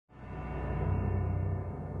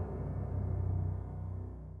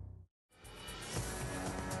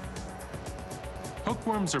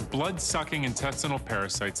Hookworms are blood-sucking intestinal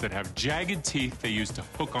parasites that have jagged teeth they use to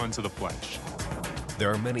hook onto the flesh. There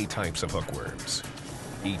are many types of hookworms,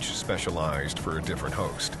 each specialized for a different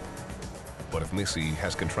host. But if Missy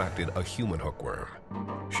has contracted a human hookworm,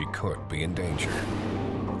 she could be in danger.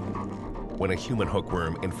 When a human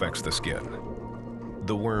hookworm infects the skin,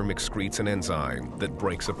 the worm excretes an enzyme that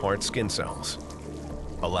breaks apart skin cells,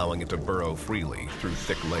 allowing it to burrow freely through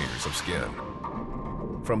thick layers of skin.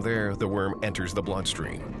 From there, the worm enters the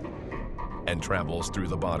bloodstream and travels through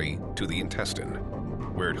the body to the intestine,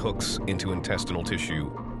 where it hooks into intestinal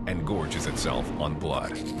tissue and gorges itself on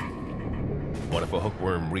blood. But if a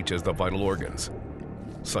hookworm reaches the vital organs,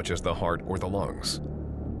 such as the heart or the lungs,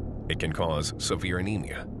 it can cause severe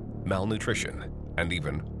anemia, malnutrition, and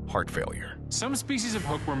even heart failure. Some species of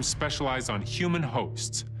hookworms specialize on human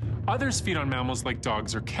hosts. Others feed on mammals like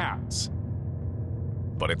dogs or cats.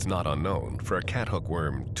 But it's not unknown for a cat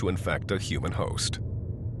hookworm to infect a human host.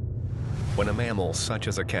 When a mammal, such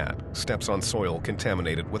as a cat, steps on soil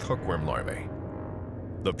contaminated with hookworm larvae,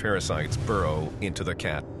 the parasites burrow into the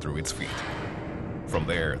cat through its feet. From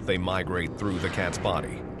there, they migrate through the cat's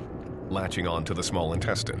body, latching onto the small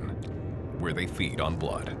intestine, where they feed on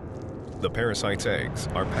blood. The parasite's eggs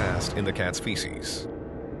are passed in the cat's feces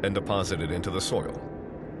and deposited into the soil,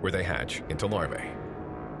 where they hatch into larvae.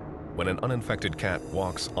 When an uninfected cat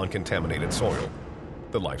walks on contaminated soil,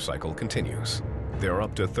 the life cycle continues. There are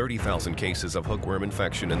up to 30,000 cases of hookworm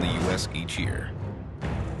infection in the U.S. each year.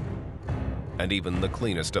 And even the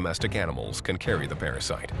cleanest domestic animals can carry the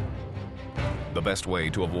parasite. The best way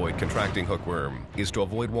to avoid contracting hookworm is to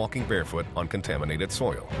avoid walking barefoot on contaminated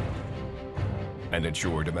soil and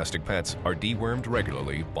ensure domestic pets are dewormed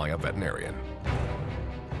regularly by a veterinarian.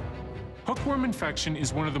 Hookworm infection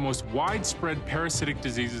is one of the most widespread parasitic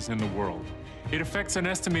diseases in the world. It affects an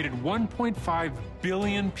estimated 1.5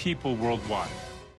 billion people worldwide.